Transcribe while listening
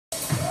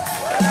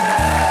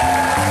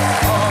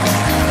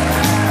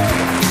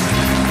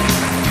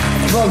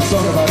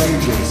song about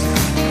angels.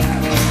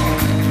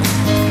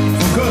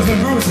 For cousin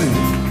Brucie,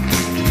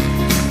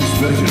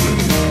 especially.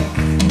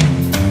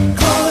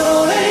 Calling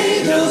on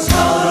angels,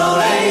 calling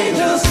on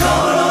angels,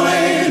 calling on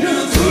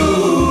angels,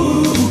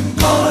 ooh.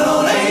 Calling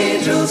on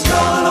angels,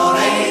 calling on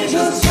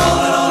angels,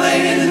 calling on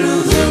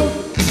angels, ooh.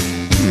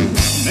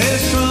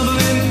 There's trouble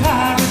in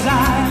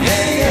paradise.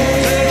 Yeah,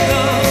 yeah,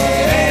 yeah.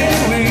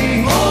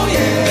 Oh,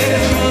 yeah.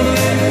 There's trouble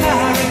in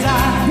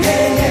paradise.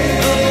 Yeah, yeah.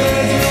 The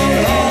birds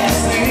don't always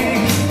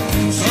sing.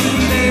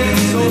 Someday the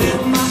soul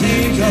of my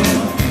angel,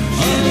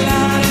 a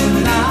light of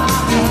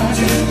light.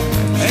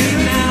 And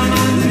now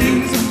my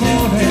dreams are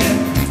falling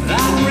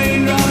like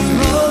raindrops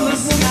from the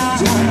sky.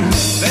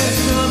 There's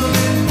trouble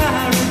in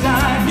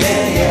paradise.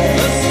 Yeah, yeah.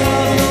 The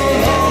stars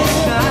don't always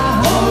shine.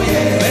 Oh,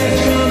 yeah. There's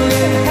trouble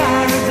in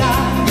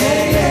paradise.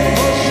 Yeah, yeah.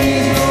 Oh,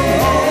 she's no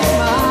longer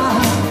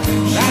mine.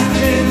 That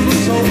devil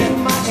told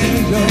my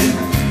angel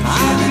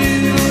I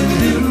didn't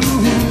do.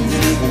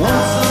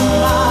 Want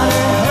somebody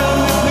help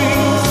me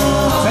please,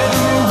 tell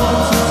me what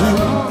to do.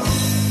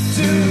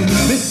 To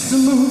Mr.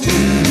 Moon,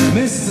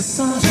 Mr.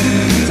 Sun,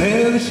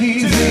 tell her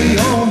she's the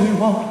only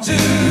one.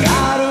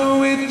 Got her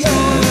with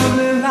your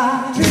lovely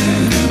light,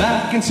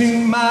 back into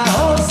my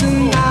heart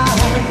tonight.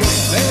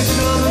 There's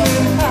trouble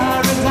in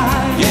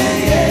paradise. Yeah,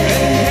 yeah.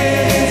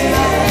 It's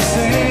like they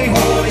say.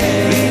 Oh,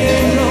 yeah. The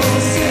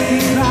angels sing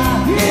and cry.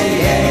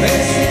 Yeah, yeah. They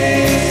say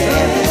it's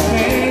such a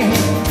pain.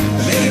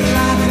 They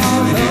like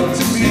our love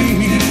to be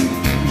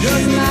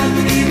just like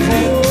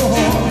before.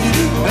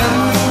 And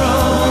the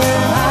trouble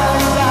in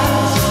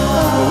paradise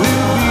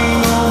will be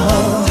no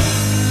more.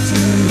 To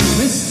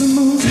Mr.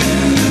 Moon,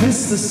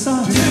 Mr.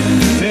 Sun,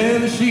 tell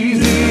her she's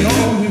the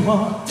only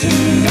one.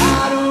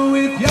 Got her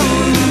with your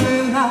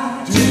lovely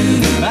light,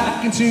 back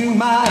into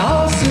my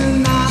arms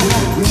tonight.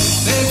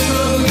 There's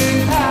trouble in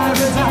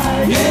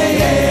paradise. Yeah,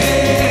 yeah.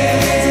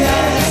 It's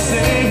like they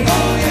say.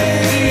 Oh, yeah.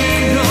 The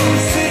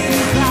angels sing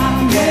and cry.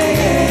 Yeah,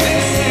 yeah. They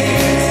say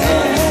it's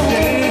such a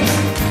day.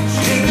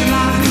 She's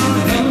like our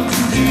love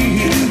to be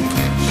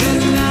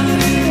just like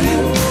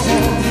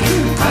before.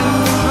 And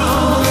the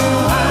trouble in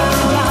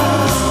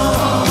paradise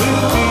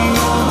will be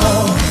no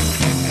more.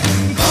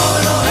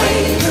 Calling on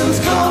angels,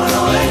 calling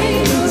on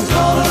angels,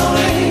 calling on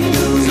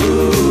angels,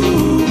 ooh.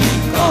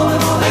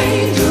 Calling on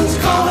angels,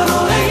 calling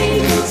on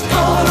angels,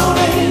 calling on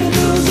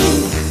angels, ooh.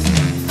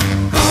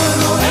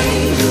 Calling on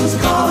angels,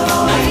 calling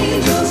on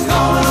angels,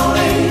 calling on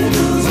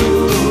angels,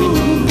 ooh.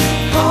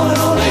 Calling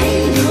on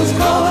angels,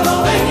 calling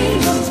on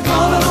angels,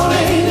 calling on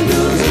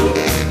angels, ooh.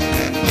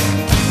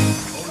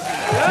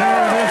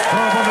 There is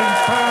trouble in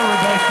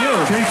paradise.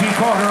 J.T.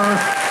 Carter,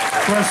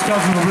 Crests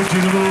cousin of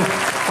Richie, little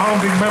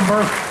founding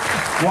member.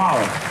 Wow.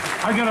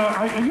 Are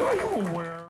you aware?